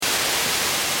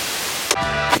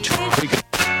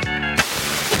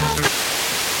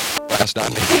Last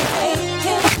time.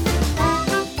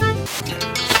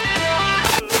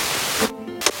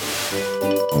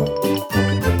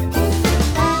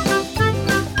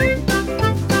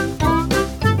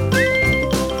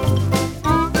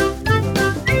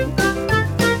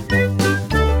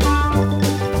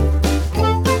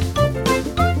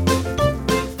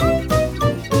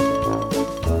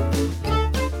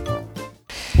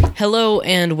 Hello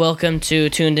and welcome to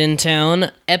Tuned In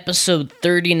Town, episode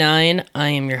 39. I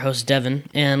am your host, Devin,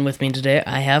 and with me today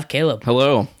I have Caleb.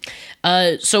 Hello.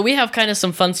 So we have kind of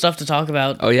some fun stuff to talk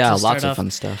about. Oh yeah, lots of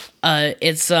fun stuff.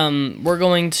 We're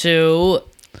going to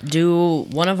do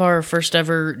one of our first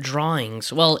ever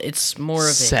drawings. Well, it's more of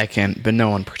a... Second, but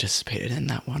no one participated in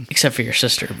that one. Except for your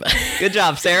sister. But Good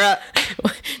job, Sarah.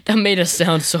 That made us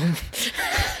sound so...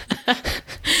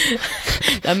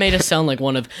 That made us sound like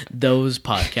one of those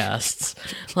podcasts.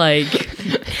 Like,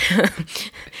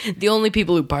 the only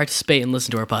people who participate and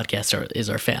listen to our podcast is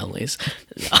our families.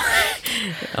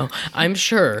 I'm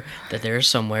sure that there's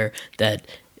somewhere that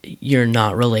you're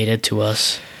not related to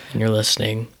us and you're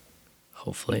listening.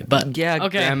 Hopefully, but Yeah,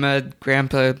 okay. Grandma,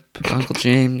 Grandpa, Uncle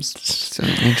James,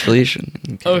 Aunt Felicia.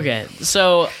 Okay,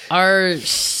 so our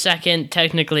second,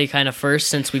 technically kind of first,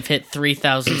 since we've hit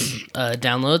 3,000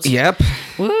 downloads. Yep.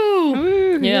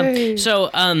 Woo! Yeah. Yay. So,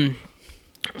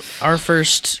 our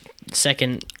first,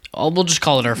 second, we'll just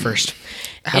call it our first.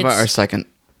 How about our second?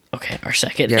 Okay, our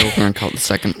second. Yeah, we're going to call it the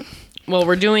second. Well,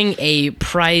 we're doing a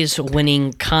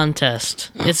prize-winning contest.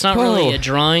 It's not really a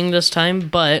drawing this time,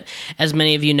 but as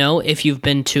many of you know, if you've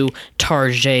been to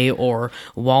Target or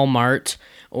Walmart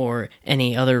or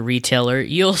any other retailer,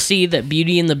 you'll see that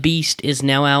Beauty and the Beast is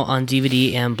now out on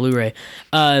DVD and Blu-ray.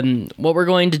 What we're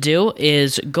going to do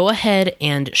is go ahead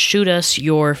and shoot us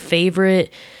your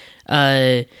favorite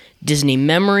Disney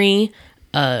memory,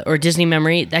 or Disney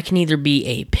memory. That can either be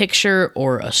a picture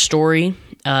or a story.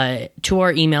 To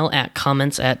our email at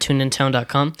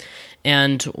comments@tunedintown.com,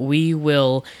 and we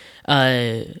will,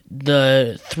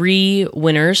 the three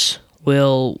winners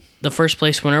the first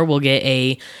place winner will get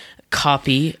a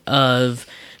copy of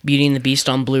Beauty and the Beast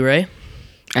on Blu-ray.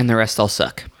 And the rest all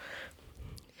suck.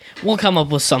 We'll come up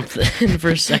with something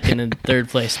for second and third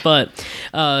place, but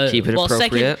Keep it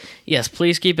appropriate. Yes,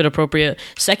 please keep it appropriate.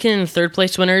 Second and third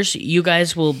place winners, you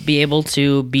guys will be able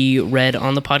to be read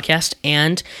on the podcast,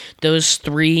 and those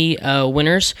three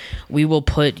winners, we will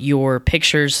put your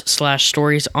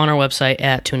pictures/stories on our website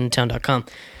at tunedintown.com.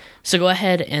 So go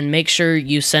ahead and make sure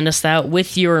you send us that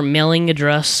with your mailing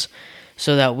address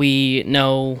so that we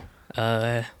know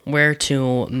where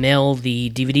to mail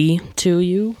the DVD to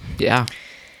you. Yeah.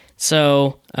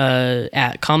 So,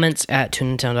 at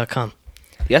comments@tunedintown.com.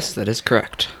 Yes, that is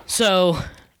correct. So,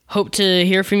 hope to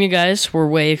hear from you guys. We're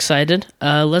way excited.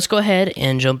 Let's go ahead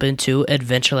and jump into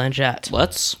Adventureland Chat.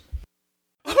 Let's.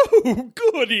 Oh,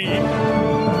 goody!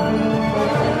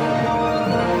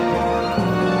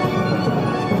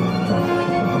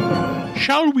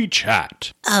 Shall we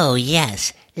chat? Oh,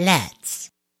 yes,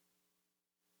 let's.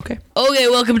 Okay,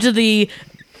 welcome to the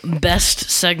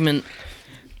best segment.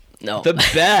 No. The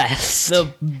best.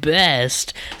 The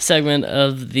best segment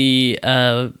of the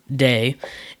day.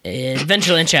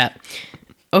 Adventureland Chat.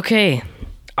 Okay,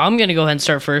 I'm going to go ahead and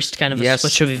start first, kind of a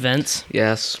switch of events.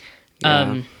 Yes.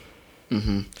 Yeah.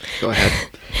 Go ahead.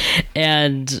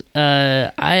 And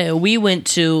we went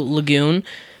to Lagoon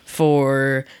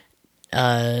for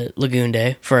Lagoon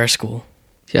Day for our school.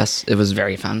 Yes, it was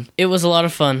very fun. It was a lot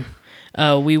of fun.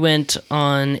 We went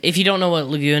on, if you don't know what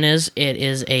Lagoon is, it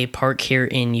is a park here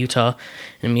in Utah,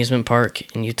 an amusement park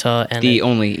in Utah. And the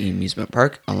only amusement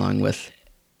park, along with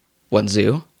one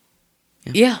zoo.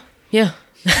 Yeah.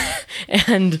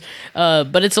 And,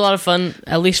 but it's a lot of fun.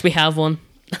 At least we have one.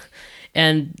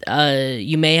 And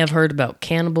you may have heard about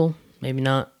Cannibal. Maybe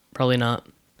not. Probably not.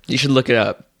 You should look it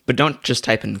up. But don't just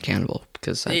type in Cannibal,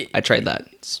 because I tried that.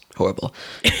 It's horrible.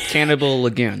 Cannibal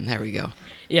Lagoon. There we go.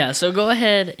 Yeah, so go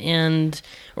ahead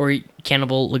or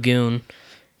Cannibal Lagoon,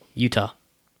 Utah.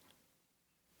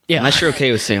 Yeah. Unless you're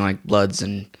okay with saying like blood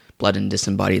and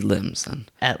disembodied limbs, then.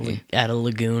 At a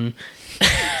lagoon.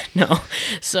 No.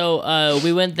 So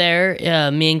we went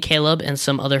there, me and Caleb and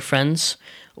some other friends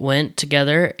went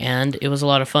together, and it was a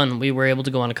lot of fun. We were able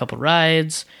to go on a couple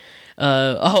rides.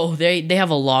 They have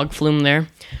a log flume there,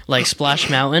 like Splash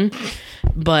Mountain.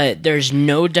 But there's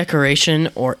no decoration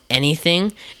or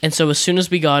anything. And so as soon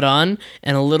as we got on,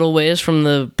 and a little ways from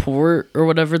the port or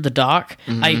whatever, the dock,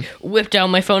 I whipped out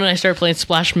my phone and I started playing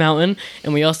Splash Mountain,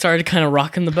 and we all started kind of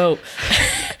rocking the boat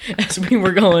as we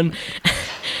were going.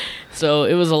 So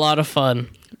it was a lot of fun.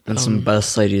 And some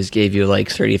bus ladies gave you like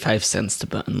 35 cents to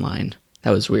put in line.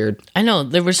 That was weird. I know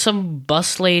there were some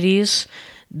bus ladies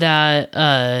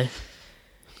that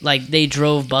like they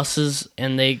drove buses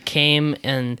and they came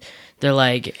and they're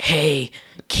like, "Hey,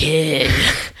 kid,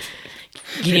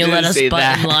 can you let us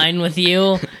butt in line with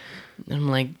you?" And I'm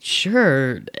like,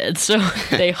 "Sure." And so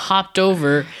they hopped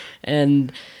over,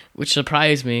 and which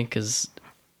surprised me because,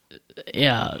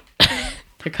 yeah,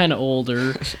 they're kind of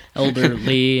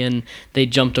elderly, and they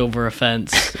jumped over a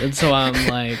fence, and so I'm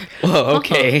like, "Whoa,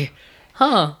 okay,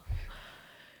 huh,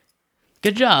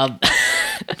 good job."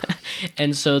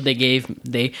 And so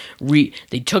they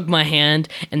took my hand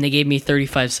and they gave me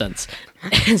 35 cents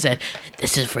and said,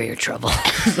 "This is for your trouble,"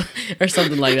 or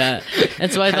something like that.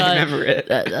 And so I thought, remember it.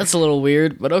 That's a little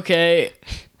weird, but okay.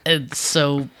 And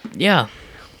so yeah,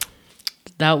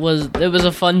 it was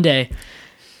a fun day.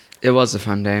 It was a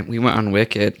fun day. We went on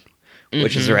Wicked,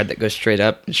 which is a ride that goes straight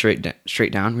up and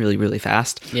straight down really, really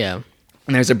fast. Yeah.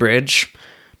 And there's a bridge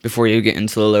before you get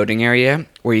into the loading area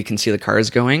where you can see the cars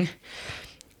going.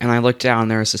 And I looked down,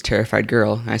 there was this terrified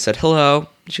girl. And I said, "Hello."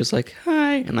 She was like,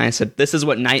 "Hi." And I said, "This is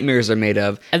what nightmares are made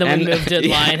of." And then we moved in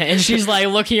line, and she's like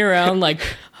looking around like,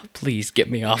 "Please get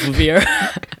me off of here."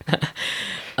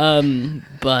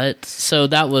 But so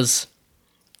it was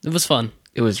fun.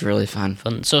 It was really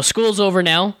fun. So school's over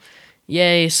now.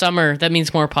 Yay, summer. That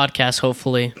means more podcasts,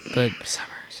 hopefully. But Summer.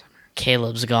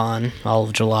 Caleb's gone all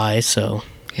of July, so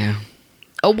Yeah.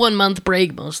 a 1 month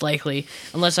break most likely,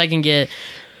 unless I can get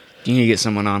You need to get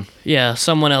someone on.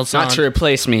 someone else on. Not to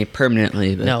replace me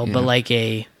permanently, but No, you but know. like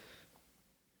a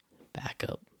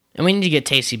backup. And we need to get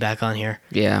Tasty back on here.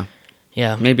 Yeah.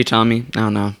 Yeah. Maybe Tommy. I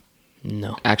don't know.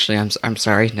 No. Actually, I'm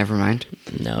sorry. Never mind.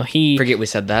 No, he Forget we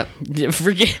said that.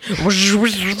 forget.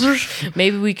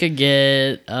 Maybe we could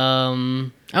get I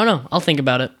don't know. I'll think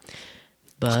about it.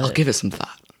 But I'll give it some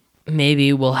thought.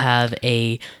 maybe we'll have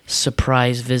a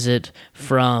surprise visit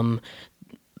from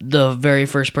the very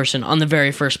first person on the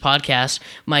very first podcast.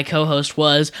 My co-host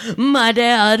was my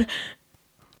dad.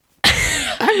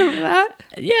 I remember that.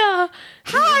 Yeah.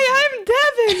 Hi, I'm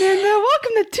Devin, and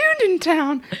welcome to Tuned in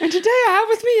Town. And today I have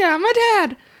with me my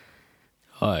dad.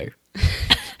 Hi.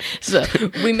 So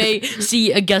we may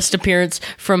see a guest appearance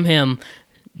from him.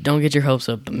 Don't get your hopes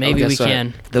up, but maybe we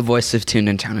can. The voice of Tuned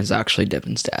in Town is actually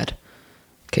Devin's dad,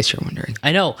 in case you're wondering.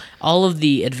 I know. All of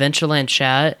the Adventureland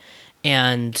chat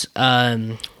and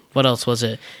what else was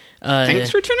it? Thanks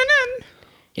for tuning in.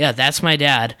 Yeah, that's my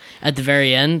dad. At the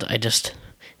very end, I just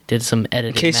did some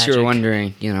editing. In case you were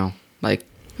wondering, like,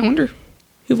 I wonder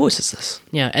who voices this.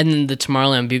 Yeah, and then the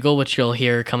Tomorrowland Bugle, which you'll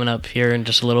hear coming up here in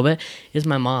just a little bit, is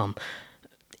my mom.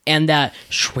 And that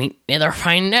sweet nether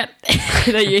fine net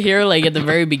that you hear like at the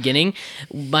very beginning,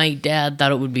 my dad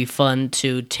thought it would be fun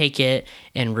to take it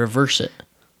and reverse it,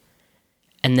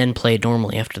 and then play it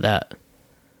normally after that.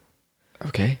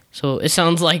 Okay. So it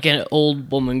sounds like an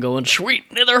old woman going,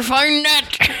 "Sweet nether fine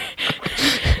net."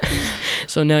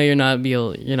 So now you're not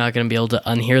going to be able to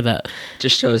unhear that.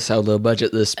 Just shows how low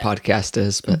budget this podcast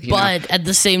is, but But at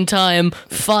the same time,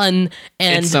 fun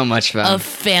and it's so much fun. a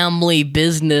family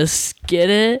business. Get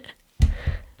it?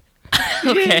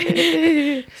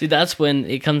 Okay. See, that's when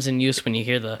it comes in use when you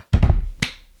hear the.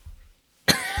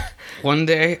 One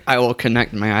day, I will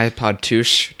connect my iPod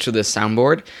Touche to the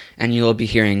soundboard, and you'll be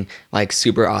hearing, like,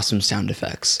 super awesome sound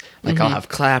effects. Like, I'll have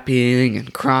clapping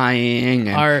and crying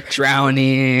and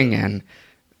drowning and...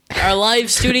 Our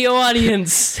live studio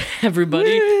audience,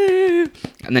 everybody.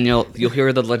 And then you'll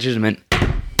hear the legitimate...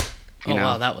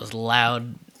 Wow, that was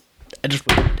loud. I just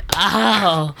went,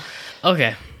 ow.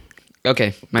 Okay,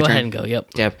 Okay, my go turn. ahead and go, yep.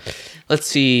 Yep. Let's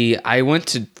see. I went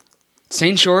to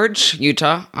St. George,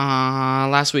 Utah,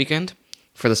 last weekend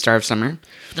for the Star of Summer.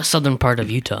 The southern part of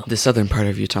Utah. The southern part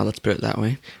of Utah, let's put it that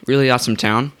way. Really awesome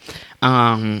town.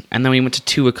 And then we went to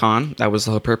Tuacahn. That was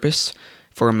the whole purpose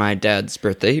for my dad's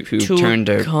birthday, who turned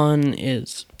a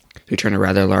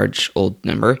rather large old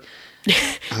number.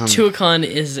 Tuacahn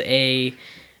is a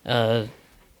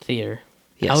theater.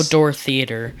 Yes. Outdoor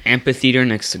theater. Amphitheater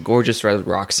next to gorgeous red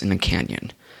rocks in a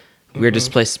canyon.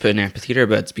 Weirdest place to put an amphitheater,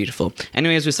 but it's beautiful.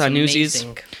 Anyways, we saw Newsies.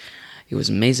 Amazing. It was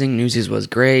amazing. Newsies was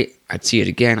great. I'd see it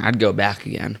again. I'd go back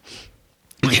again.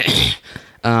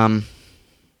 I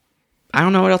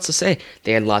don't know what else to say.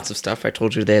 They had lots of stuff. I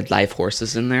told you they had live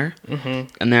horses in there.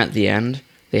 Mm-hmm. And then at the end,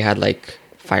 they had like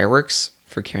fireworks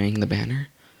for carrying the banner,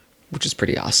 which is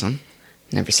pretty awesome.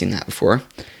 Never seen that before.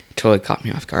 It totally caught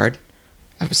me off guard.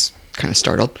 I was kind of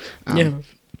startled. Yeah.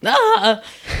 Ah!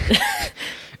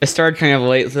 It started kind of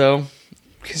late though,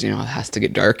 because it has to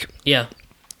get dark. Yeah.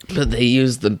 But they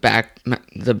used the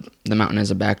mountain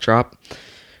as a backdrop.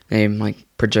 They like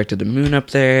projected the moon up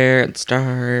there, and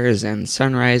stars, and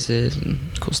sunrises, and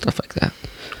cool stuff like that.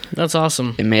 That's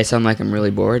awesome. It may sound like I'm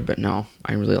really bored, but no,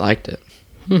 I really liked it.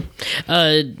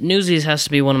 Newsies has to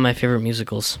be one of my favorite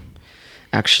musicals.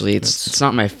 Actually, it's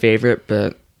not my favorite,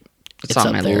 but it's on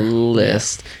up my there.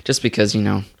 list. Just because,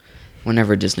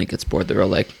 whenever Disney gets bored, they're all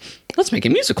like, let's make a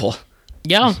musical.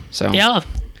 Yeah. So Yeah.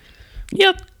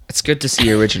 Yep. it's good to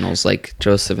see originals like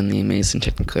Joseph and the Amazing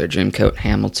Technicolor Dreamcoat,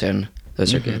 Hamilton.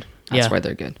 Those are good. That's Yeah. why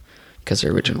they're good. Because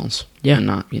they're originals. Yeah. And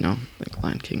not, like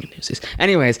Lion King and Newsies.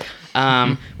 Anyways,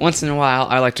 once in a while,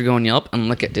 I like to go on Yelp and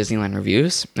look at Disneyland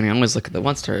reviews. And I always look at the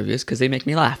 1-star reviews because they make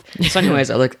me laugh. So anyways,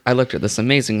 I looked at this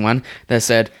amazing one that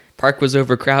said, park was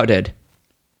overcrowded.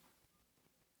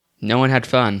 No one had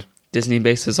fun. Disney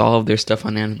bases all of their stuff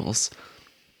on animals.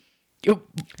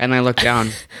 And I looked down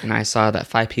and I saw that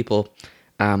 5 people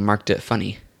marked it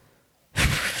funny.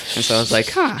 And so I was like,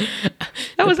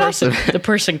 that was awesome. The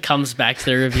person comes back to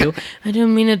the review. I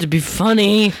didn't mean it to be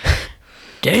funny.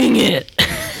 Dang it.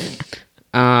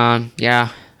 Yeah.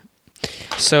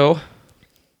 So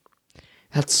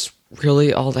that's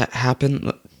really all that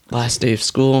happened last day of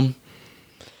school.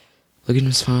 Looking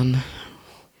was fun.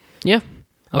 Yeah.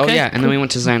 Okay. Oh yeah, and then we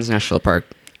went to Zion's National Park,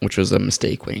 which was a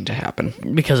mistake waiting to happen.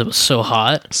 Because it was so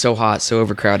hot. So hot, so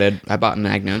overcrowded. I bought a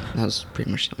magnet. That was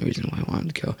pretty much the only reason why I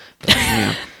wanted to go.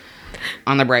 But,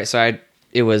 on the bright side,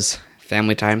 it was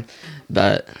family time,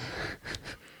 but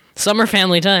Summer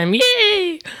family time.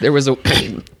 Yay! there was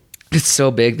it's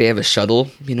so big, they have a shuttle,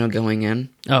 going in.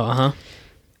 Oh, uh-huh.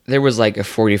 There was like a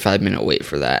 45-minute wait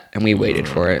for that, and we waited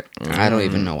for it. I don't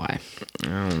even know why.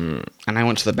 And I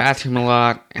went to the bathroom a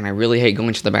lot, and I really hate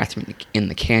going to the bathroom in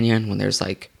the canyon when there's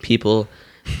like people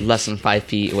less than 5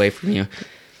 feet away from you.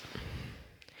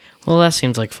 Well, that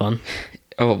seems like fun.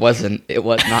 Oh, it wasn't. It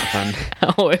was not fun.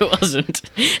 Oh, it wasn't.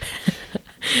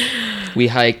 We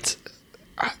hiked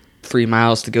 3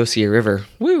 miles to go see a river.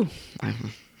 Woo!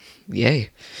 Yay!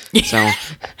 So,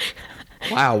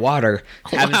 wow, water.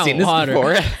 Haven't Wow, seen this water.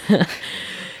 before.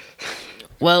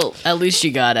 Well, at least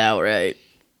you got out, right?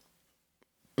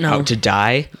 No. How to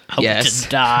die? Hope Yes. to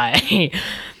die.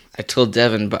 I told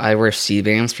Devin, but I wear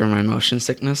C-bands for my motion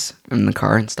sickness in the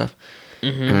car and stuff.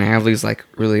 Mm-hmm. And I have these like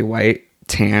really white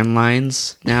tan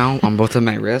lines now on both of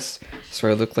my wrists, so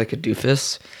I look like a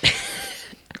doofus.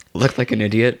 Look like an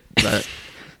idiot, but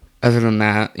other than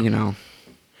that,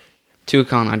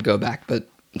 Tucson I'd go back, but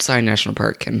Zion National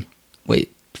Park can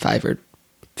wait 5 or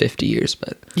 50 years,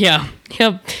 but Yeah.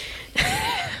 Yep.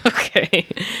 Okay.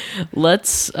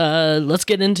 Let's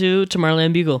get into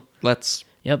Tomorrowland Bugle. let's,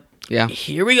 Yep. yeah.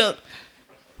 Here we go.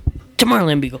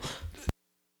 Tomorrowland Bugle.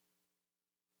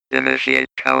 Initiate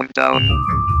countdown.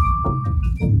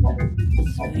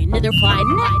 Another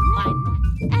fine.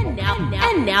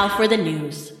 And now for the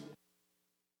news.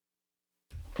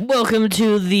 Welcome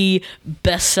to the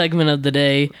best segment of the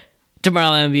day,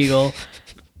 Tomorrowland Bugle.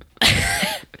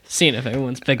 Seeing if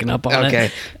everyone's picking up on it.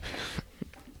 Okay.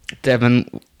 Devin,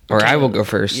 or I will go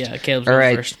first. Yeah, Caleb's All going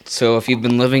right. first. So if you've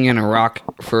been living in a rock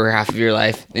for half of your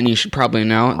life, then you should probably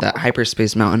know that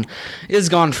Hyperspace Mountain is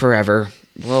gone forever.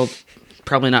 Well,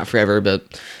 probably not forever,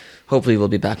 but hopefully we'll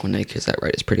be back one day because that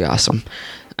ride is pretty awesome.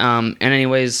 And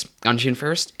anyways, on June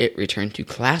 1st, it returned to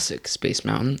Classic Space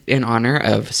Mountain in honor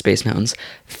of Space Mountain's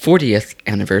 40th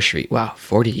anniversary. Wow,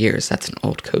 40 years. That's an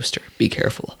old coaster. Be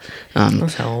careful.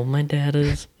 That's how old my dad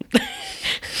is.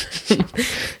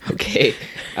 Okay.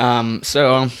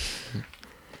 So,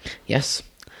 yes.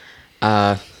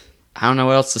 I don't know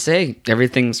what else to say.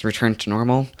 Everything's returned to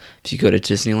normal. If you go to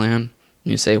Disneyland,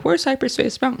 you say, "Where's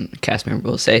Hyperspace Mountain?" The cast member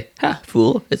will say, "Ha,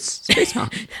 fool, it's Space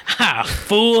Mountain." Ha,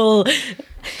 fool!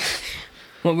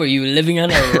 What were you, living on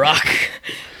a rock?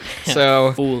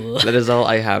 So, Fool. that is all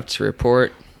I have to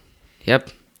report. Yep.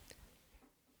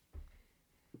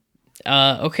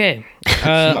 Okay.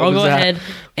 I'll was go that? ahead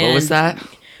and... What was that?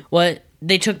 What?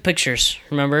 They took pictures,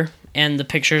 remember? And the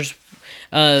pictures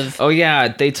of... Oh, yeah,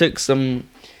 they took some...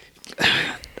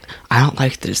 I don't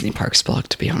like the Disney Parks blog,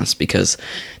 to be honest, because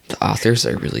the authors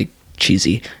are really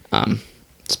cheesy.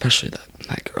 Especially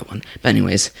that girl one. But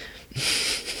anyways,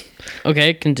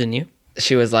 Okay, continue.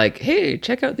 she was like, "Hey,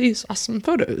 check out these awesome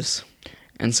photos."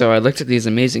 And so I looked at these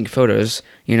amazing photos,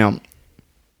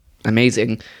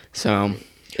 amazing. So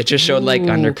it just showed like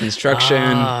under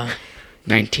construction,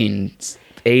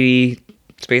 1980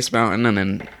 Space Mountain, and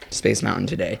then Space Mountain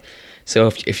today.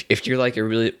 So if you're like a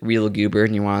really real goober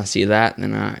and you want to see that,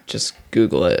 then just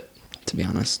Google it, to be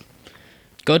honest.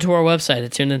 Go to our website at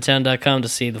tuneintown.com to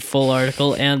see the full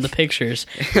article and the pictures.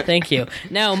 Thank you.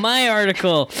 Now, my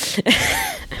article.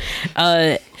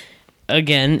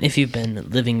 Again, if you've been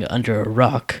living under a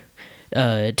rock,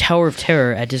 Tower of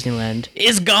Terror at Disneyland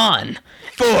is gone.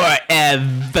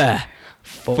 Forever.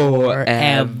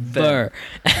 Forever.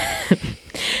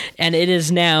 And it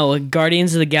is now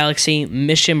Guardians of the Galaxy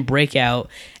Mission Breakout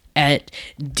at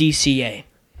DCA.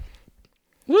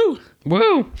 Woo.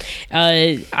 Woo!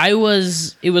 It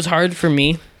was hard for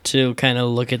me to kind of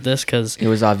look at this because It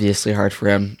was obviously hard for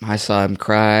him. I saw him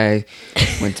cry,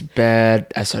 went to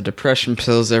bed. I saw depression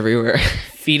pills everywhere.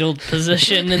 fetal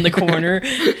position in the corner.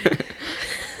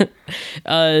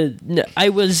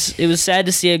 It was sad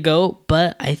to see it go,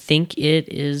 but I think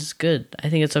it is good. I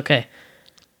think it's okay.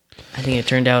 I think it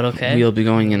turned out okay. We'll be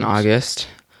going in August.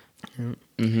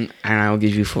 And I will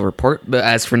give you a full report. But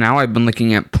as for now, I've been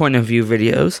looking at point of view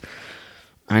videos.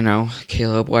 I know,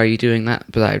 Caleb, why are you doing that?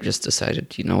 But I've just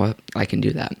decided, you know what? I can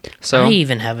do that. So I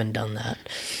even haven't done that.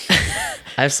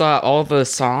 I saw all the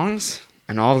songs,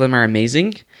 and all of them are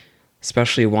amazing.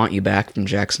 Especially "Want You Back" from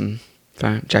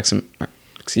Michael Jackson.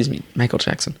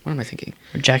 What am I thinking?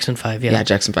 Jackson 5, yeah. Yeah,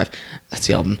 Jackson 5. That's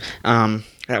the album.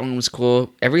 That one was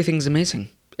cool. Everything's amazing.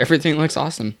 Everything looks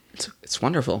awesome. It's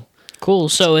wonderful. Cool.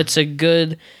 So it's a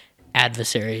good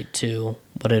adversary to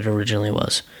what it originally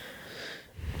was.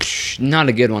 Not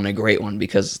a good one, a great one,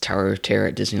 because Tower of Terror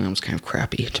at Disneyland was kind of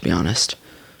crappy, to be honest.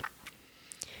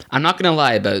 I'm not going to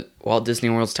lie about Walt Disney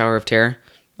World's Tower of Terror.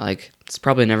 Like, it's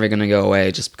probably never going to go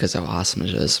away just because of how awesome it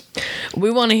is.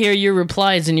 We want to hear your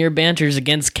replies and your banters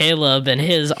against Caleb and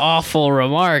his awful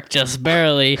remark, just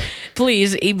barely.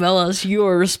 Please email us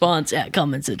your response at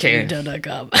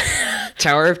comments@com.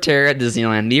 Tower of Terror at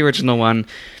Disneyland, the original one,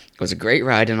 was a great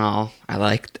ride and all. I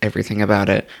liked everything about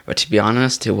it. But to be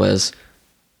honest, it was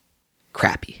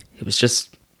crappy. It was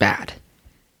just bad.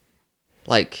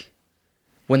 Like,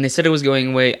 when they said it was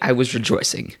going away, I was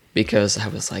rejoicing because I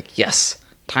was like, yes,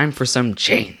 time for some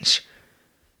change.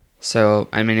 So,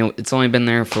 I mean, it's only been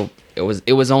there for, it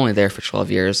was only there for 12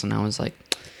 years, and I was like,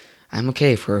 I'm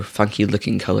okay for funky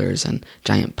looking colors and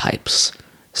giant pipes.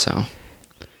 So,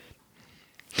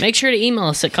 make sure to email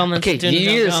us at comments. okay, you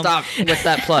need to stop with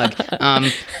that plug.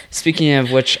 Speaking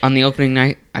of which, on the opening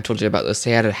night, I told you about this.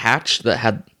 They had a hatch that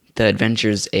had the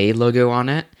Adventures A logo on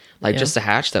it. Like, just a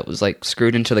hatch that was, like,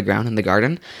 screwed into the ground in the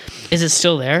garden. Is it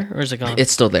still there, or is it gone?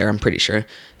 It's still there, I'm pretty sure.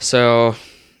 So,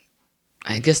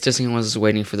 I guess Disney was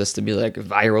waiting for this to be, like,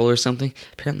 viral or something.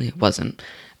 Apparently it wasn't.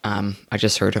 I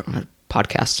just heard it on a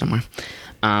podcast somewhere.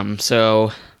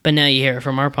 But now you hear it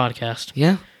from our podcast.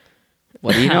 Yeah.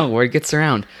 What do you know? Word gets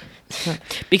around.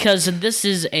 Because this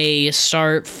is a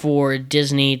start for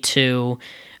Disney to,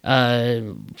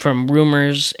 from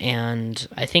rumors, and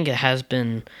I think it has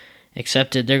been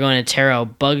accepted, they're going to tear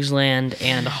out Bugs Land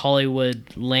and Hollywood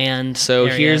Land. So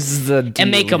area here's the deal,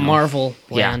 and make a you know. Marvel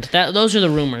Land. Those are the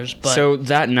rumors. But So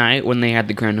that night when they had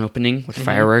the grand opening with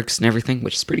fireworks and everything,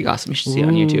 which is pretty awesome. You should see it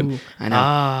on YouTube. I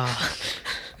know.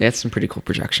 They had some pretty cool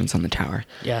projections on the tower.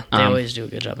 Yeah, they always do a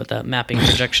good job at that, mapping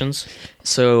projections.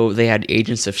 So they had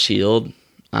Agents of S.H.I.E.L.D.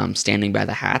 Standing by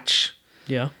the hatch.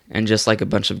 Yeah. And just like a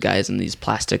bunch of guys in these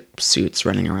plastic suits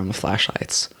running around with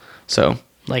flashlights. So,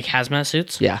 Like hazmat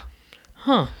suits? yeah.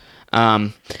 Huh.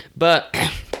 But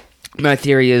my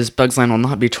theory is Bugs Land will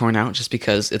not be torn out just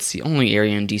because it's the only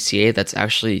area in DCA that's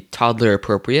actually toddler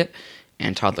appropriate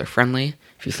and toddler friendly,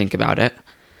 if you think about it.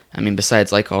 I mean,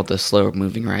 besides like all the slow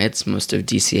moving rides, most of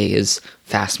DCA is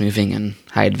fast moving and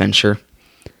high adventure.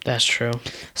 That's true.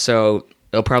 So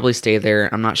it'll probably stay there.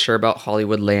 I'm not sure about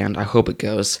Hollywood Land. I hope it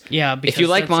goes. Yeah, if you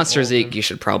like that's Monsters old. Inc., you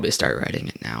should probably start riding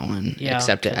it now and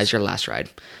accept it as your last ride.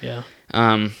 Yeah.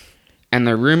 And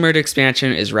the rumored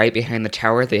expansion is right behind the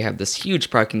tower. They have this huge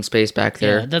parking space back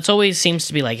there. Yeah, that's always seems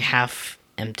to be like half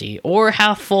empty or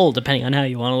half full, depending on how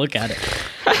you want to look at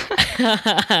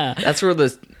it. That's where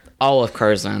all of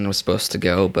Cars Land was supposed to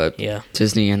go, but Yeah.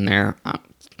 Disney in there.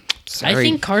 Sorry. I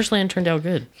think Cars Land turned out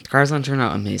good. Cars Land turned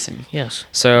out amazing. Yes.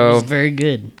 It So was very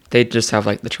good. they just have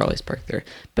like the trolleys parked there.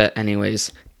 But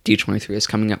anyways, D23 is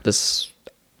coming up this,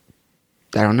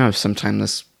 I don't know, sometime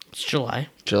this It's July.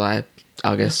 July,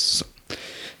 August.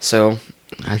 So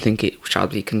I think it shall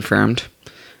be confirmed.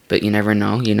 But you never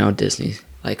know. You know, Disney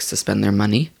likes to spend their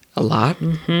money a lot.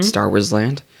 Star Wars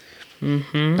Land.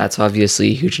 That's obviously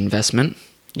a huge investment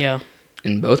Yeah.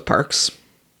 in both parks.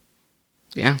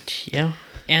 Yeah. Yeah.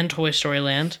 And Toy Story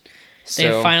Land. They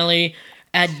So- finally,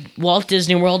 at Walt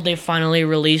Disney World, they finally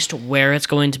released where it's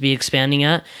going to be expanding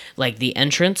at. Like the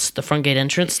entrance, the front gate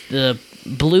entrance, the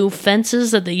blue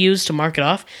fences that they use to mark it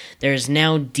off. There's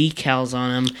now decals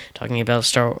on them talking about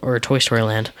Toy Story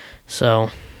Land. So,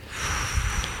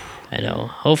 I know.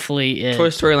 Hopefully Toy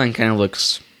Story Land kind of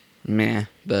looks meh,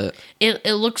 but it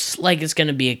looks like it's going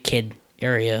to be a kid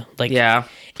area. Like, Yeah.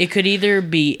 it could either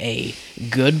be a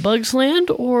good Bugs Land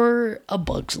or a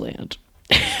Bugs Land.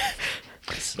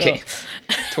 So, Okay.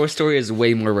 Toy Story is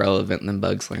way more relevant than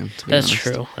Bugs Land, to be that's honest.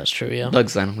 true. That's true. Yeah.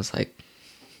 Bugs Land was like,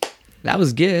 that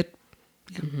was good.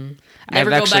 Never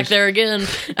go back there again.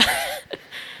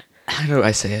 How do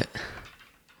I say it?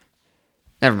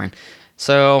 Never mind.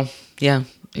 So, yeah,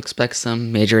 expect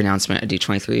some major announcement at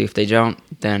D23. If they don't,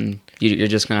 then you're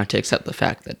just going to have to accept the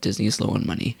fact that Disney's low on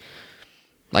money.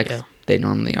 Like they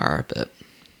normally are, but...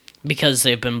 Because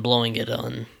they've been blowing it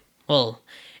on... Well,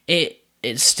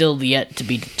 it's still yet to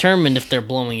be determined if they're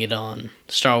blowing it on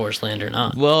Star Wars Land or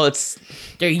not. Well, it's...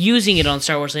 They're using it on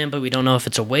Star Wars Land, but we don't know if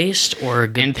it's a waste or a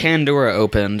good And thing. Pandora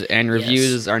opened, and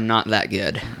reviews are not that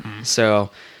good. So,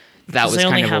 that was They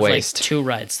only kind of a have waste. like 2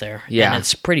 rides there. Yeah. And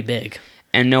it's pretty big.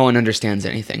 And no one understands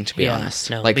anything, to be Yeah, honest.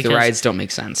 no, Like, the because- rides don't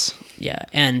make sense. Yeah,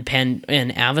 and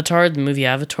Avatar, the movie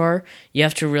Avatar, you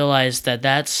have to realize that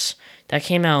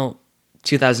came out,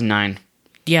 2009.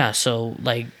 yeah, so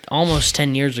like almost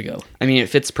 10 years ago. I mean, it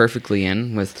fits perfectly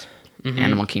in with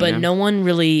Animal Kingdom. But no one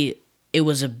really, it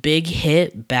was a big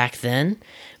hit back then,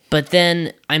 but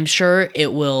then I'm sure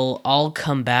it will all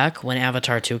come back when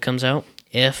Avatar 2 comes out,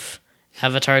 if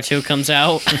Avatar 2 comes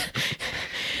out.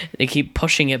 They keep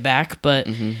pushing it back, but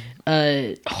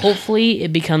hopefully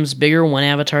it becomes bigger when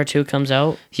Avatar 2 comes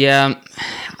out. Yeah.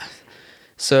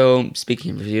 So,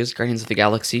 speaking of reviews, Guardians of the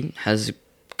Galaxy has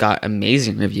got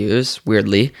amazing reviews,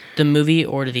 weirdly. The movie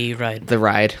or the ride? The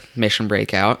ride, Mission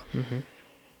Breakout.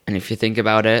 And if you think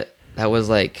about it, that was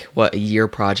like, what, a year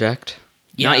project?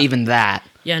 Yeah. Not even that.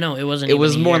 Yeah, no, it wasn't. It even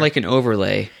was a more year. like an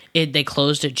overlay. They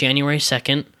closed it January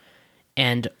 2nd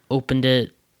and opened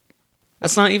it.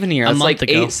 That's not even a year. That's month like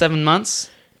ago. 7 months?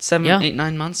 7, Yeah. 8,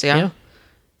 9 months? Yeah. Yeah.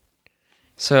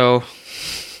 So,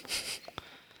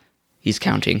 he's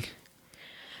counting.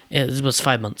 It was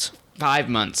 5 months. 5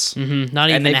 months. Not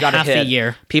even they've a got half a hit.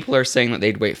 year. People are saying that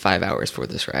they'd wait 5 hours for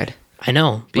this ride. I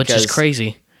know, which is Because-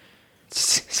 crazy.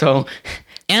 So,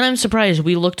 And I'm surprised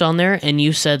we looked on there and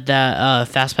you said that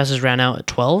fast passes ran out at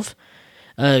 12.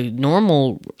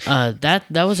 Normal that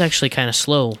was actually kind of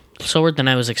slower than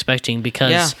I was expecting,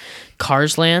 because Yeah.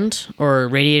 Cars Land or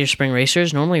Radiator Spring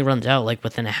Racers normally runs out like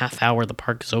within a half hour the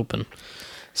park is open.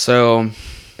 but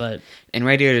But and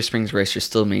Radiator Springs Racer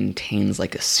still maintains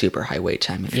like a super high wait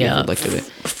time if you yeah, ever looked at it.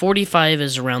 45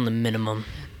 is around the minimum.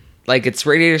 Like, it's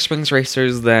Radiator Springs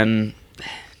Racers, then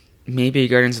maybe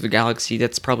Guardians of the Galaxy.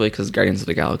 That's probably because Guardians of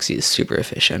the Galaxy is super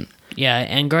efficient. Yeah,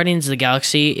 and Guardians of the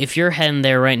Galaxy, if you're heading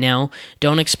there right now,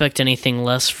 don't expect anything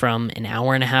less from an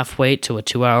hour and a half wait to a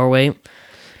 2-hour wait.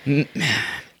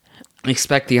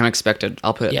 Expect the unexpected.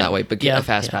 I'll put it Yeah. that way, but get Yeah, a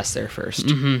fast yeah. pass there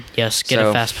 1st. Yes, get So-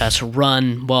 a fast pass.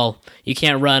 Run. Well, you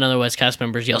can't run, otherwise cast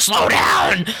members yell, "Slow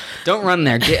down!" Don't run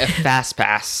there. Get a fast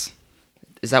pass.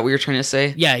 Is that what you're trying to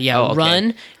say? Yeah, Oh, okay.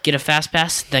 Run, get a fast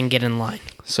pass, then get in line.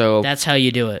 So That's how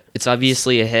you do it. it's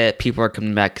obviously a hit. People are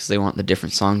coming back because they want the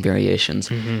different song variations.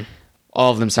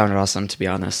 All of them sounded awesome, to be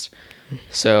honest.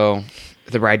 So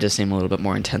the ride does seem a little bit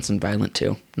more intense and violent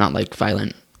too. Not like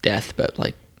violent death, but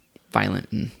like violent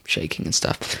and shaking and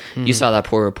stuff. You saw that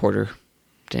poor reporter,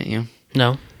 didn't you?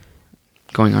 No?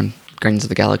 Going on Guardians of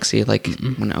the Galaxy, like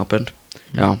when it opened.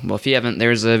 No, well, if you haven't,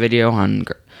 there's a video on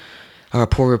a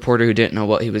poor reporter who didn't know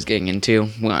what he was getting into.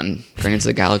 Went on Guardians of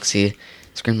the Galaxy,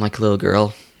 screamed like a little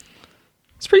girl.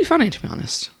 It's pretty funny, to be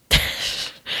honest.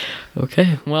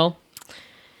 Okay, well,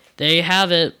 there you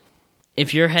have it.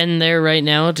 If you're heading there right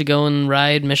now to go and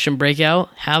ride Mission Breakout,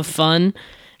 have fun,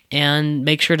 and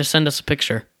make sure to send us a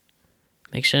picture.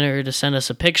 Make sure to send us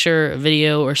a picture, a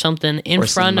video, or something in Or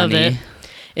some front of it.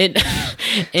 money.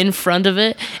 In front of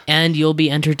it, and you'll be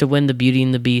entered to win the Beauty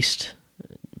and the Beast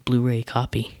Blu-ray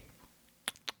copy.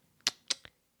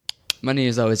 Money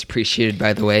is always appreciated,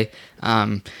 by the way.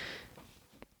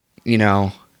 You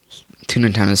know,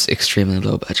 Tuna Town is extremely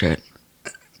low budget.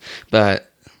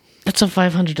 But... That's a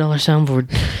 $500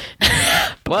 soundboard.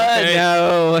 What?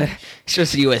 No. It's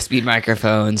just USB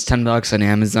microphones. $10 on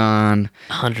Amazon.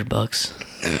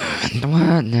 $100.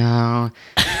 What? No.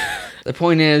 The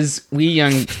point is, we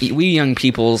young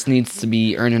peoples needs to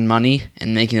be earning money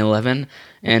and making a living.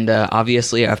 And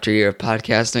obviously, after a year of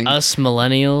podcasting, Us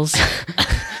millennials.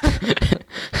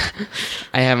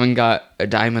 I haven't got a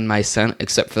dime in my cent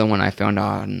except for the one I found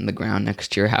on the ground next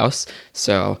to your house.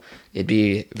 So it'd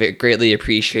be greatly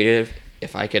appreciated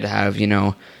if I could have,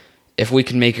 if we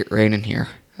can make it rain in here.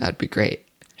 That'd be great.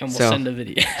 And we'll So- send a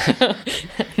video.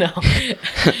 No.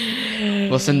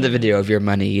 We'll send the video of your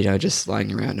money, just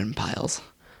lying around in piles.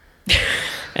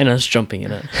 And us jumping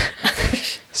in it.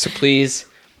 So please,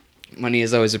 money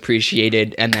is always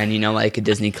appreciated, and then like a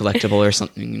Disney collectible or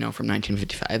something from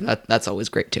 1955. That's always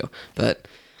great too. But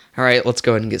all right, let's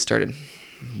go ahead and get started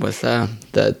with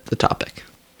the topic.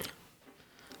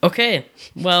 Okay,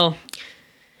 well,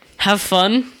 have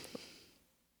fun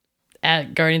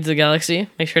at Guardians of the Galaxy.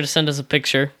 Make sure to send us a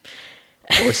picture.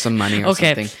 Or some money or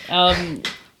something.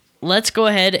 Let's go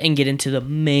ahead and get into the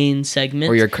main segment.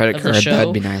 Or your credit of the card, show,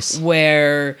 that'd be nice.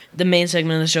 Where the main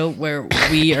segment of the show, where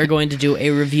we are going to do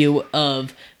a review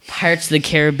of Pirates of the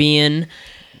Caribbean,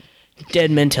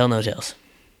 Dead Men Tell No Tales.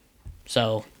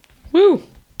 So, Woo!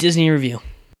 Disney review.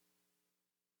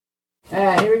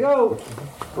 Here we go.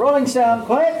 Rolling sound,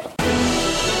 quiet.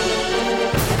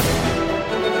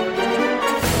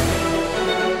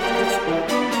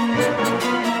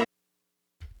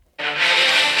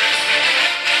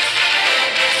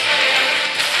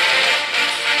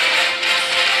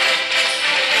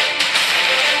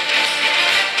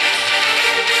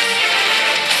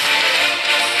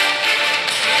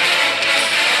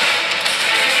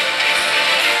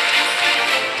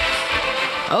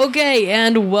 Okay,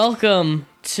 and welcome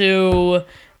to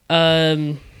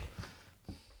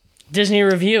Disney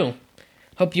Review.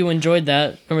 Hope you enjoyed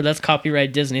that. Remember, that's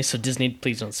copyright Disney, so Disney,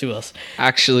 please don't sue us.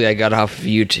 Actually, I got off of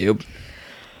YouTube.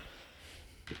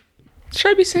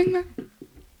 Should I be saying that?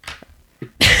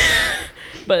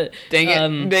 But Dang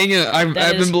it! I've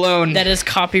been blown. That is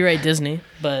copyright Disney,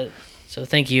 but so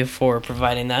thank you for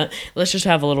providing that. Let's just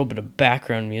have a little bit of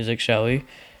background music, shall we?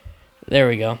 There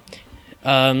we go.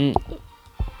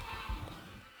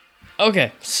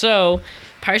 Okay, so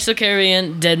Pirates of the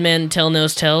Caribbean, Dead Men Tell No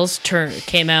Tales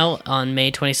came out on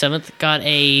May 27th. Got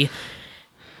a,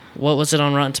 what was it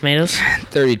on Rotten Tomatoes?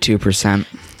 32%.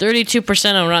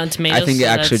 32% on Rotten Tomatoes. I think it so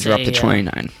actually that's dropped to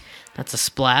 29. That's a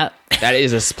splat. That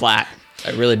is a splat.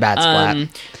 A really bad splat.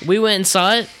 We went and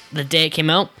saw it the day it came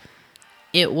out.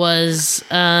 It was,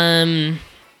 it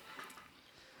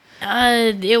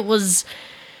was...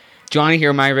 Do you want to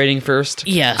hear my rating first?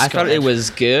 Yes, I go thought ahead. it was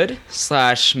good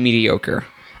 / mediocre.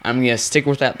 I'm going to stick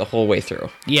with that the whole way through.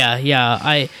 Yeah,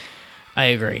 I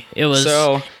agree. It was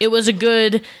a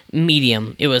good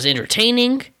medium. It was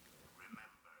entertaining.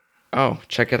 Oh,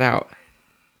 check it out.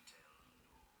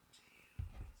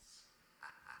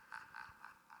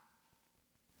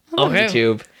 Okay.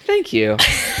 YouTube. Thank you.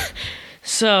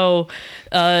 So,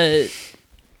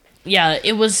 yeah,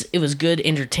 it was good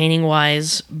entertaining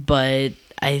wise, but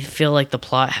I feel like the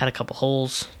plot had a couple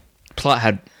holes. Plot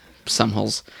had some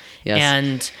holes. Yes.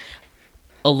 And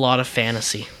a lot of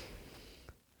fantasy.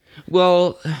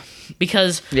 Well,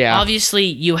 Because yeah. obviously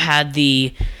you had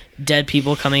the dead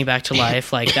people coming back to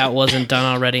life, like that wasn't done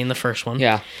already in the first one.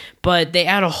 Yeah. But they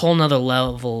add a whole nother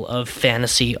level of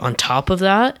fantasy on top of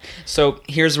that. So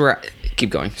here's where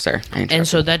keep going. Sorry. And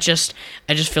so I just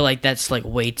feel like that's like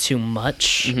way too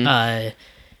much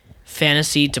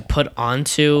fantasy to put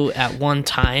onto at one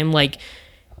time. Like,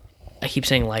 I keep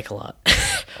saying like a lot.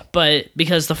 But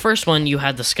because the first one you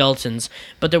had the skeletons,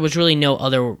 but there was really no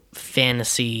other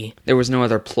fantasy. There was no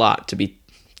other plot to be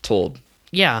told.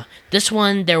 Yeah. This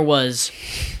one, there was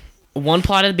one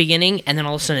plot at the beginning, and then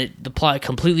all of a sudden the plot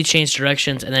completely changed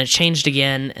directions, and then it changed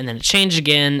again, and then it changed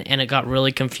again, and it got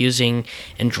really confusing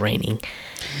and draining.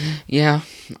 Yeah,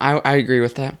 I agree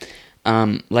with that.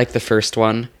 Like the first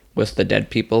one with the dead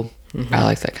people. Mm-hmm. I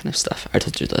like that kind of stuff. I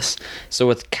told you this. So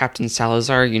with Captain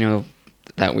Salazar,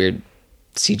 that weird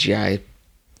CGI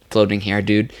floating hair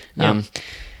dude. Yeah.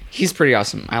 He's pretty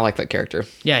awesome. I like that character.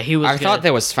 Yeah, he was I good. thought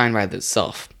that was fine by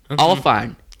itself. Mm-hmm. All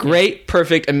fine. Great,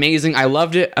 perfect, amazing. I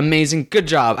loved it. Amazing. Good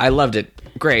job. I loved it.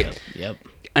 Great. Yep.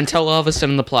 Until all of a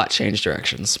sudden the plot changed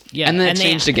directions. Yeah, And then it and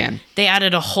changed again. They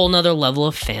added a whole nother level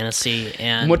of fantasy,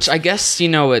 and Which I guess, it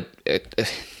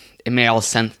made all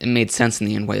sense. It made sense in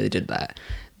the end why they did that.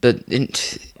 But in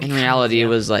reality, it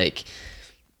was like,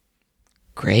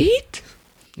 great.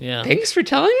 yeah. Thanks for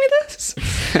telling me this.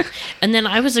 And then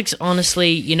I was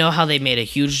honestly, you know how they made a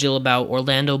huge deal about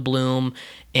Orlando Bloom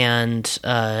and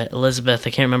Elizabeth. I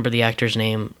can't remember the actor's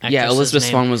name. Yeah, actress's Elizabeth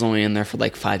name. Swann was only in there for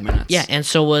like 5 minutes. Yeah, and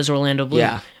so was Orlando Bloom.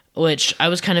 Yeah. Which I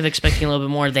was kind of expecting a little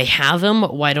bit more. They have him.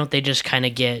 Why don't they just kind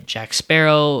of get Jack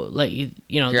Sparrow, like Here,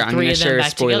 the I'm three gonna of them share a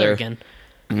back together spoiler. again?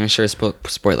 I'm going to share a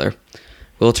spoiler.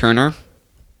 Will Turner,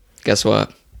 guess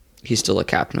what? He's still a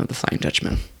captain of the Flying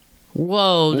Dutchman.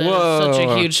 Whoa, that's such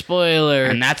a huge spoiler.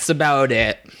 And that's about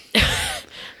it.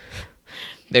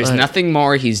 There's nothing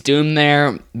more. He's doomed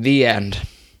there. The end.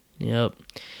 Yep.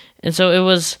 And so it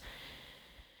was,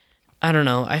 I don't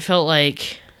know, I felt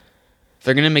like If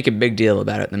they're going to make a big deal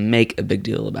about it, then make a big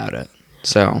deal about it.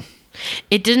 So,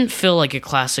 it didn't feel like a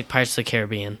classic Pirates of the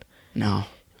Caribbean. no.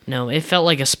 No, it felt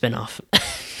like a spin-off.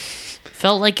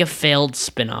 Felt like a failed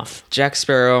spin-off. Jack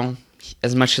Sparrow,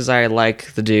 as much as I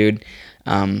like the dude,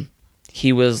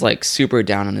 he was like super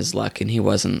down on his luck, and he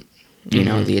wasn't, you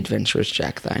know, the adventurous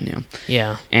Jack that I knew.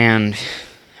 Yeah. And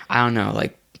I don't know,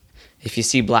 like, if you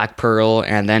see Black Pearl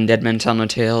and then Dead Men Tell No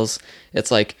Tales,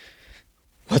 it's like,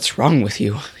 what's wrong with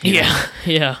you? You know?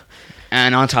 Yeah.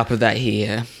 And on top of that,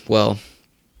 Johnny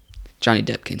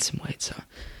Depp gained some weight, so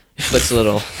it's a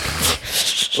little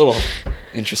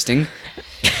interesting.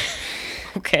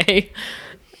 Okay.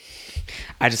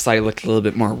 I just thought he looked a little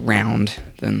bit more round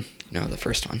than, the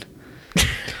first one.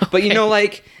 But,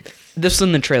 like, this was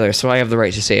in the trailer, so I have the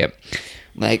right to say it.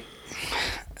 Like,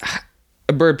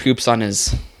 a bird poops on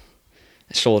his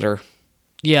shoulder.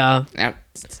 Yeah.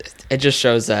 It just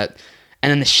shows that.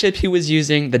 And then the ship he was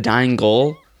using, the Dying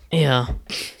Gull. Yeah.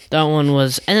 That one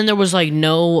was... And then there was, like,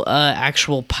 no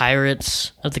actual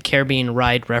Pirates of the Caribbean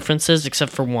ride references,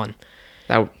 except for one.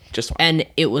 And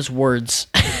it was words.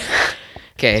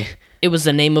 Okay. It was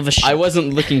the name of a ship. I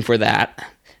wasn't looking for that,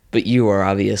 but you are,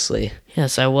 obviously.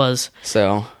 Yes, I was.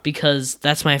 So... Because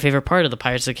that's my favorite part of the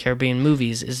Pirates of the Caribbean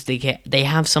movies, is they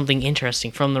have something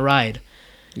interesting from the ride.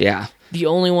 Yeah. The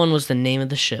only one was the name of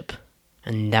the ship,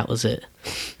 and that was it.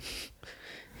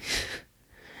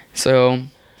 So,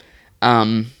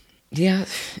 yeah,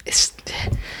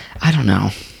 I don't know.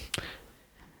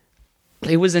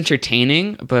 It was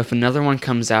entertaining, but if another one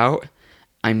comes out,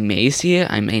 I may see it,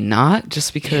 I may not,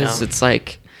 just because it's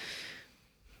like,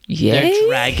 They're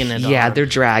dragging it on. Yeah, they're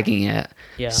dragging it.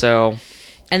 Yeah. So...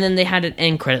 And then they had an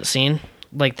end credit scene,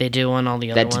 like they do on all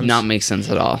the other ones. That did not make sense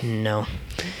at all. No.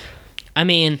 I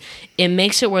mean, it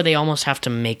makes it where they almost have to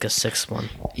make a sixth one.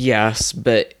 Yes,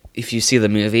 but if you see the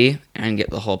movie and get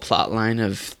the whole plot line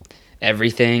of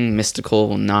everything,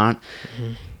 mystical or not,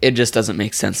 it just doesn't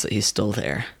make sense that he's still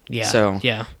there. Yeah. So,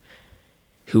 yeah.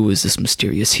 Who is this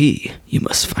mysterious he? You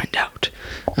must find out.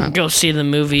 Go see the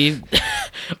movie.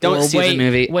 Don't see the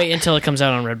movie. Wait until it comes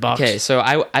out on Redbox. Okay, so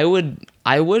I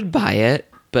would buy it,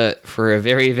 but for a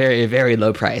very, very, very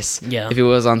low price. Yeah. If it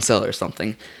was on sale or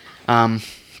something. Like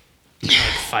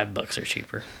 $5 or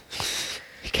cheaper.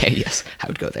 Okay, yes, I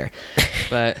would go there.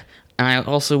 But I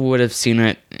also would have seen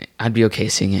it. I'd be okay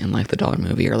seeing it in like the dollar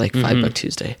movie or like $5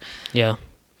 Tuesday. Yeah.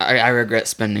 I regret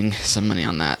spending some money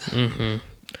on that.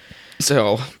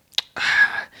 So,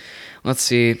 let's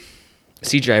see.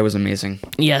 CGI was amazing.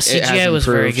 Yeah, CGI was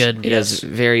very good. It has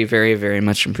very, very, very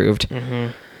much improved.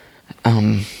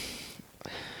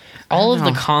 All of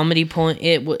the comedy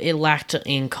it lacked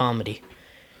in comedy.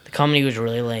 The comedy was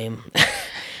really lame.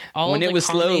 When it was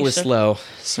slow, it was slow.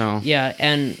 So yeah,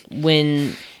 and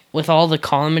with all the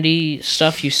comedy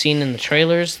stuff you've seen in the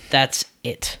trailers, that's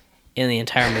it in the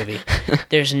entire movie.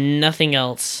 There's nothing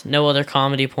else, no other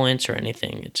comedy points or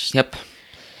anything. It's just... Yep.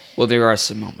 Well, there are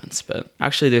some moments, but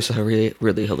actually, there's a really,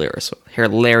 really hilarious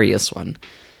one.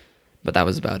 But that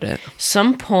was about it.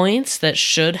 Some points that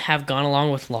should have gone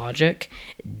along with logic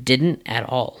didn't at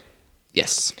all.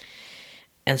 Yes.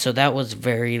 And so that was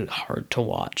very hard to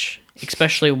watch.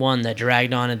 Especially one that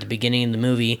dragged on at the beginning of the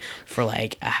movie for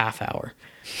like a half hour.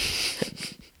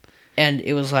 And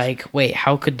it was like, wait,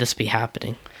 how could this be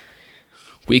happening?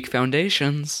 Weak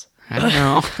foundations. I don't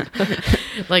know.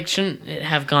 Like, shouldn't it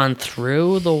have gone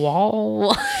through the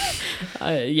wall?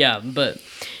 Yeah, but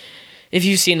if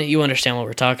you've seen it, you understand what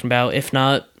we're talking about. If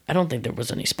not, I don't think there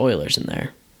was any spoilers in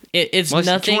there. It's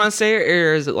nothing. Do you want to say it,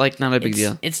 or is it like not a big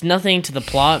deal? It's nothing to the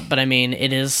plot, but I mean,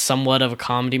 it is somewhat of a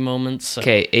comedy moment. So.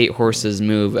 Okay, 8 horses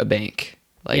move a bank.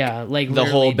 Like, yeah, like the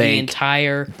whole bank, the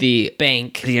entire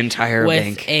bank, the entire with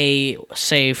bank, a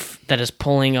safe that is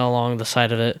pulling along the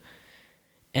side of it,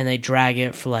 and they drag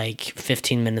it for like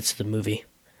 15 minutes of the movie.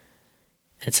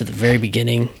 It's at the very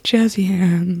beginning. Jazzy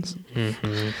hands.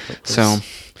 So,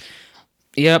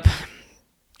 yep.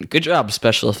 Good job,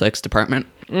 special effects department.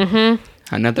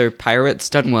 Another pirate's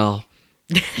done well.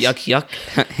 Yuck, yuck.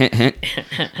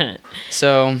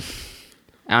 So,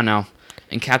 I don't know.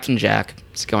 And Captain Jack,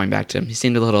 just going back to him, he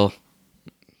seemed a little,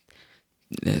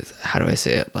 how do I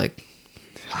say it? Like,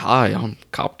 hi, I'm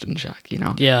Captain Jack, you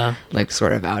know? Yeah. Like,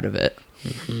 sort of out of it.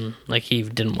 Like he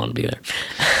didn't want to be there.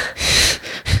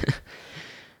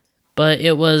 But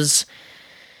it was,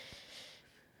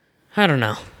 I don't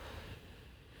know.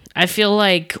 I feel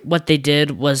like what they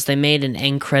did was they made an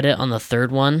end credit on the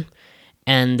third one,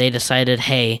 and they decided,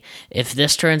 hey, if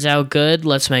this turns out good,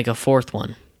 let's make a fourth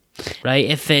one, right?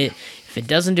 If it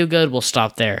doesn't do good, we'll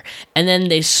stop there. And then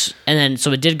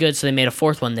so it did good, so they made a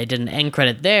fourth one. They did an end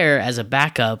credit there as a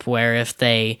backup, where if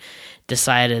they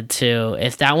decided to,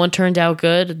 if that one turned out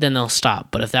good, then they'll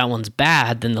stop. But if that one's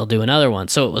bad, then they'll do another one.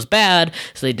 So it was bad,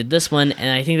 so they did this one,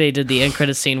 and I think they did the end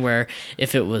credit scene where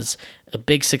if it was a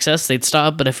big success, they'd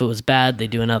stop, but if it was bad, they'd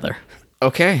do another.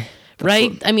 Okay.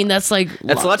 Right? I mean, that's like...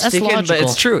 That's logical, but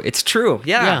it's true. It's true.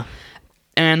 Yeah.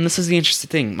 And this is the interesting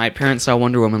thing. My parents saw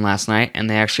Wonder Woman last night, and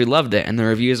they actually loved it, and the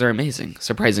reviews are amazing,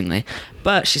 surprisingly.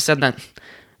 But she said that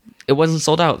it wasn't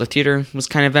sold out. The theater was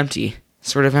kind of empty,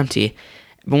 sort of empty.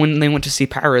 But when they went to see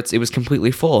Pirates, it was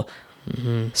completely full.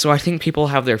 Mm-hmm. So I think people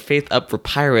have their faith up for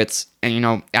Pirates, and, you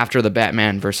know, after the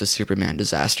Batman versus Superman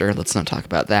disaster, let's not talk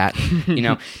about that. You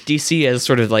know, DC has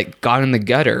sort of, like, gone in the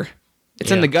gutter. It's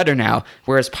in the gutter now,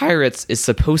 whereas Pirates is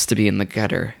supposed to be in the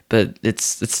gutter, but it's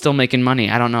still making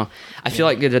money. I don't know. I feel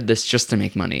like they did this just to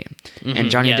make money. Mm-hmm. And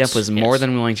Johnny Depp was more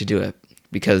than willing to do it,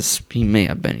 because he may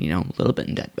have been, you know, a little bit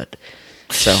in debt, but...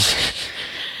 So...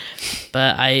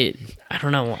 But I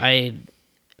don't know. And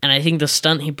I think the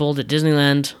stunt he pulled at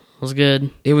Disneyland was good.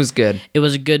 It was good. It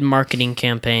was a good marketing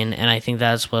campaign, and I think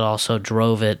that's what also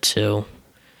drove it to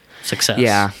success.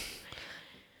 Yeah.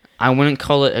 I wouldn't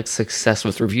call it a success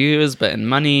with reviews, but in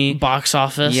money. Box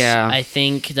office. Yeah. I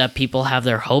think that people have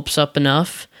their hopes up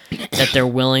enough that they're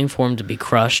willing for him to be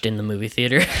crushed in the movie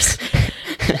theaters.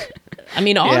 I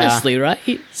mean, honestly, right?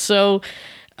 So...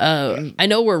 I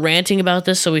know we're ranting about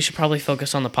this, so we should probably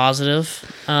focus on the positive.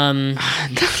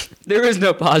 There is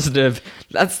no positive.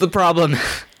 That's the problem.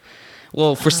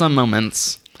 Well, for some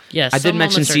moments. Yes, I did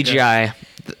mention CGI.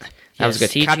 That was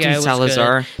good. CGI Captain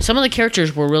Salazar. Good. Some of the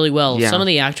characters were really well. Yeah. Some of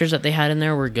the actors that they had in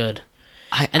there were good.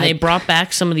 They brought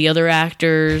back some of the other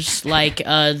actors, like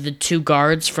the two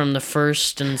guards from the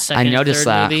first and second and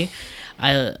third movie.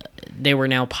 They were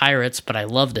now pirates, but I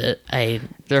loved it.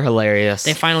 They're hilarious.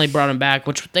 They finally brought them back,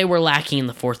 which they were lacking in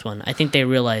the fourth one. I think they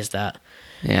realized that.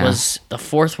 Yeah. Was the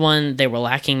fourth one, they were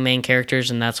lacking main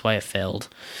characters, and that's why it failed.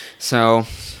 So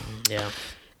yeah.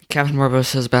 Captain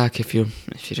Barbossa's back, if you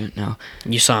didn't know.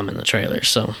 You saw him in the trailer,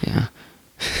 so. Yeah.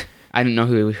 I didn't know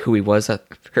who he was at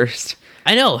first.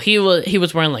 I know, he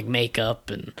was wearing, like, makeup,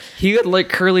 and... He had,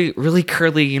 like, really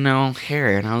curly, you know,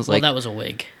 hair, and I was like... Well, that was a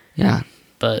wig. Yeah.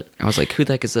 But... I was like, who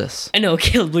the heck is this? I know,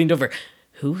 Caleb leaned over,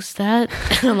 who's that?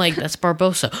 And I'm like, that's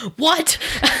Barbossa. What?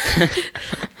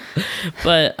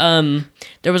 But,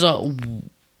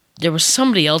 there was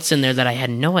somebody else in there that I had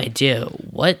no idea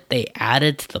what they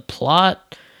added to the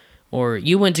plot. Or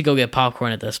you went to go get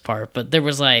popcorn at this part, but there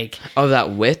was like... Oh,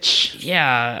 that witch?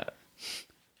 Yeah.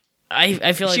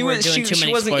 I feel like we're doing too many spoilers.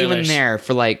 She wasn't even there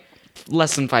for like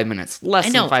less than 5 minutes.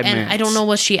 Less than 5 minutes. I don't know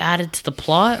what she added to the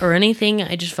plot or anything.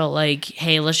 I just felt like,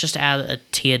 hey, let's just add a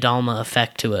Tia Dalma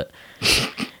effect to it.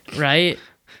 Right?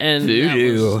 And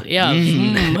voodoo.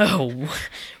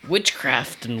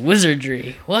 Witchcraft and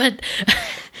wizardry. What?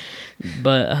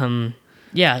 But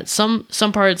yeah, some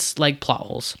parts like plot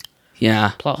holes.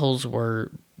 Yeah. Plot holes were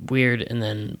weird, and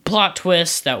then plot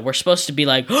twists that were supposed to be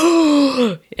like,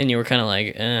 and you were kind of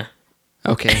like, eh.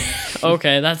 Okay.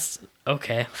 Okay, that's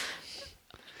okay.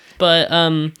 But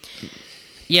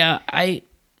yeah,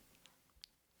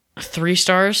 3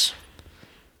 stars.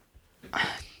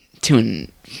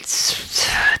 2.5.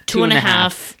 2.5.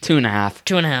 2.5.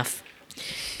 2.5.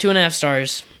 2.5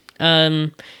 stars.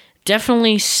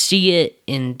 Definitely see it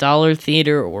in Dollar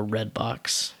Theater or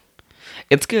Redbox.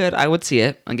 It's good. I would see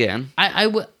it again. I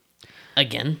would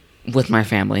again with my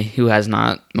family, who has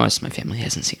not. Most of my family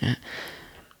hasn't seen it.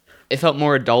 It felt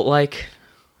more adult-like,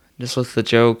 just with the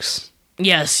jokes.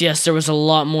 Yes, there was a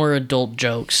lot more adult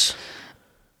jokes.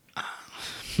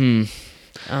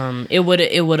 It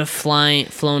would have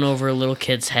flown over little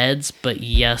kids' heads, but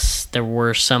yes, there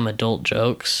were some adult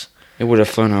jokes. It would have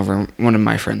flown over one of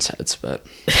my friends' heads, but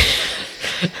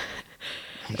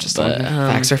I'm just telling you,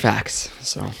 facts are facts.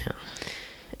 So, yeah.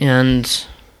 And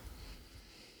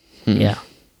yeah,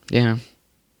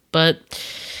 but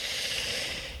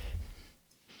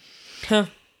there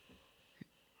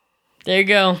you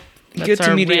go. That's good to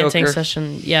our mediocre ranting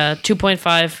session. Yeah,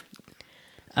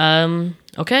 2.5.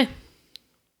 Okay.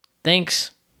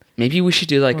 Thanks. Maybe we should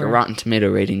do like a Rotten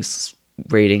Tomato rating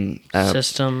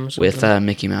system with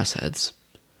Mickey Mouse heads.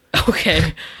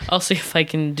 Okay, I'll see if I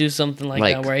can do something like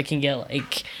that where I can get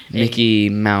like Mickey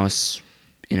Mouse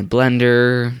in a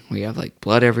blender. We have like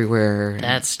blood everywhere.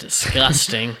 That's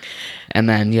disgusting. And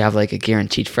then you have like a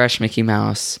guaranteed fresh Mickey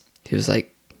Mouse who's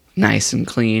like nice and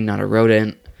clean, not a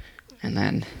rodent. And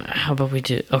then how about we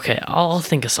do? Okay, I'll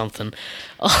think of something.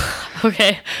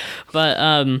 Okay,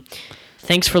 but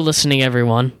thanks for listening,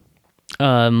 everyone.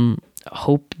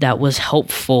 Hope that was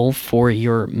helpful for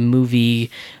your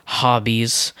movie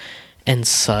hobbies and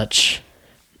such.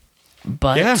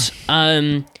 But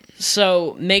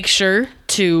So make sure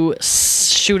to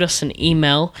shoot us an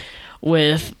email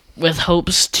with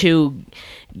hopes to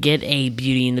get a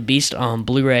Beauty and the Beast on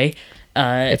Blu-ray.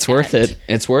 It's worth it.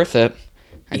 It's worth it.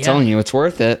 I'm telling you, it's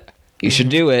worth it. You should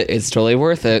do it. It's totally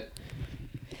worth it.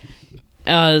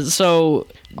 So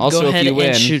Also, go if ahead you win,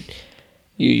 and shoot.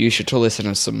 you should totally send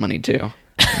us some money too.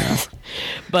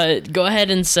 But go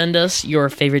ahead and send us your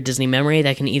favorite Disney memory.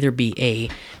 That can either be a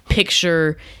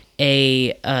picture,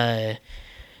 a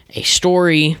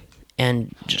story,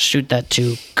 and just shoot that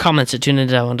to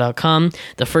comments@tuneintown.com.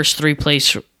 The first three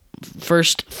place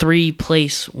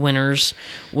winners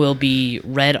will be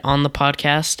read on the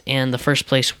podcast, and the first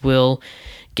place will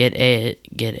get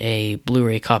a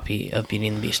Blu-ray copy of Beauty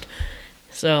and the Beast.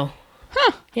 So,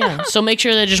 yeah. So make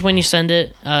sure that just when you send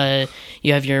it,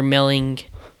 you have your mailing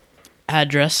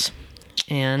address,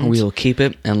 and We will keep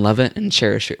it and love it and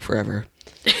cherish it forever.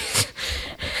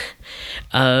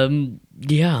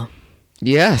 yeah.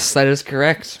 Yes, that is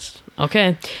correct.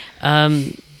 Okay.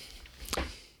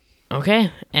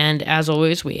 Okay. And as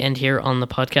always, we end here on the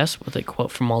podcast with a quote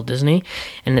from Walt Disney,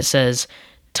 and it says,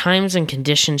 "Times and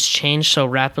conditions change so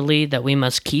rapidly that we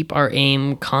must keep our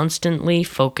aim constantly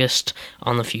focused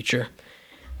on the future."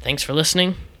 Thanks for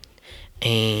listening,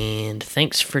 and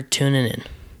thanks for tuning in.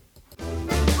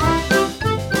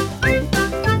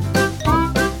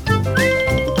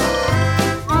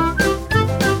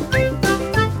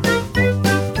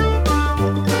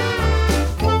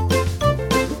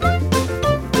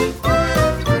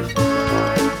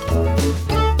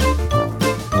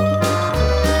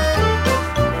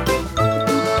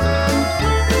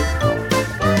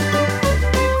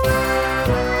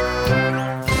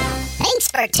 Thanks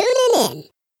for tuning in.